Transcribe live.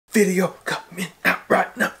Video coming out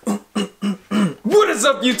right now. What is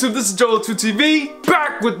up, YouTube? This is Jolo2TV,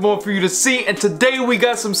 back with more for you to see, and today we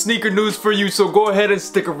got some sneaker news for you, so go ahead and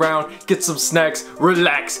stick around, get some snacks,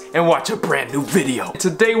 relax, and watch a brand new video.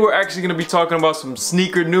 Today we're actually going to be talking about some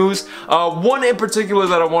sneaker news. One in particular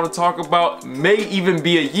that I want to talk about may even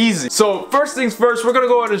be a Yeezy. So first things first, we're going to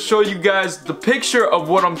go ahead and show you guys the picture of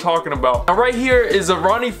what I'm talking about. Now right here is a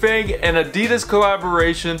Ronnie Fieg and ADIDAS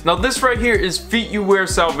collaboration. Now this right here is FYW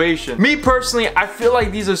S-97. Me personally, I feel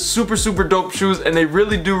like these are super dope shoes, and they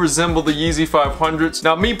really do resemble the Yeezy 500s.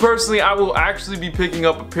 Now me personally, I will actually be picking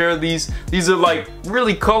up a pair of these. These are like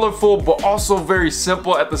really colorful but also very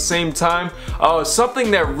simple at the same time. Something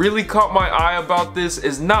that really caught my eye about this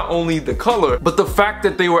is not only the color, but the fact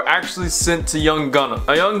that they were actually sent to Young Gunna.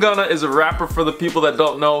 Now Young Gunna is a rapper, for the people that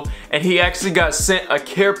don't know, and he actually got sent a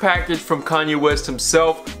care package from Kanye West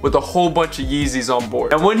himself with a whole bunch of Yeezys on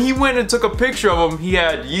board. And when he went and took a picture of them, he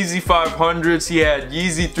had Yeezy 500s, he had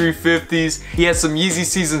Yeezy 350s, he had some Yeezy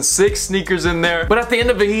Season 6 sneakers in there, but at the end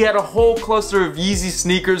of it he had a whole cluster of Yeezy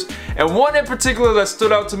sneakers, and one in particular that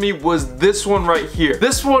stood out to me was this one right here.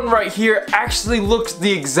 This one right here actually looks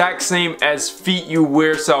the exact same as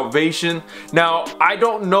FYW S-97. Now I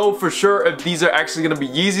don't know for sure if these are actually going to be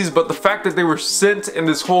Yeezys, but the fact that they were sent in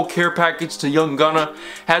this whole care package to Young Gunna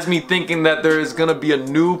has me thinking that there is going to be a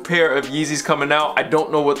new pair of Yeezys coming out. I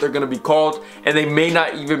don't know what they're going to be called, and they may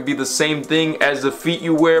not even be the same thing as the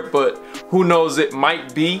FYW wear, but who knows, it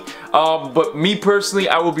might be. But me personally,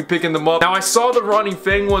 I will be picking them up. Now I saw the Ronnie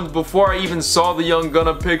Fieg ones before I even saw the Young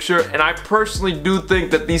Gunna picture, and I personally do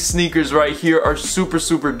think that these sneakers right here are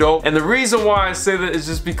super dope. And the reason why I say that is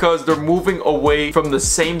just because they're moving away from the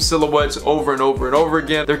same silhouettes over and over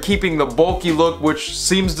again. They're keeping the bulky look, which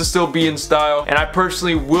seems to still be in style, and I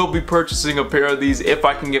personally will be purchasing a pair of these if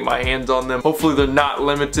I can get my hands on them. Hopefully they're not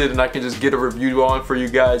limited and I can just get a review on for you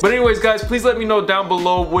guys. But anyways guys, please let me know down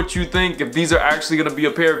below what you think, if these are actually going to be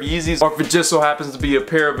a pair of Yeezys, or if it just so happens to be a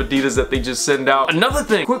pair of ADIDAS that they just send out. Another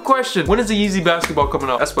thing, quick question, when is the Yeezy basketball coming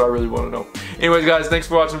out? That's what I really want to know. Anyways guys, thanks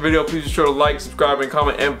for watching the video. Please be sure to like, subscribe, and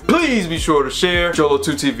comment, and please be sure to share.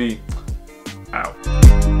 Jolo2TV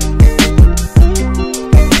out.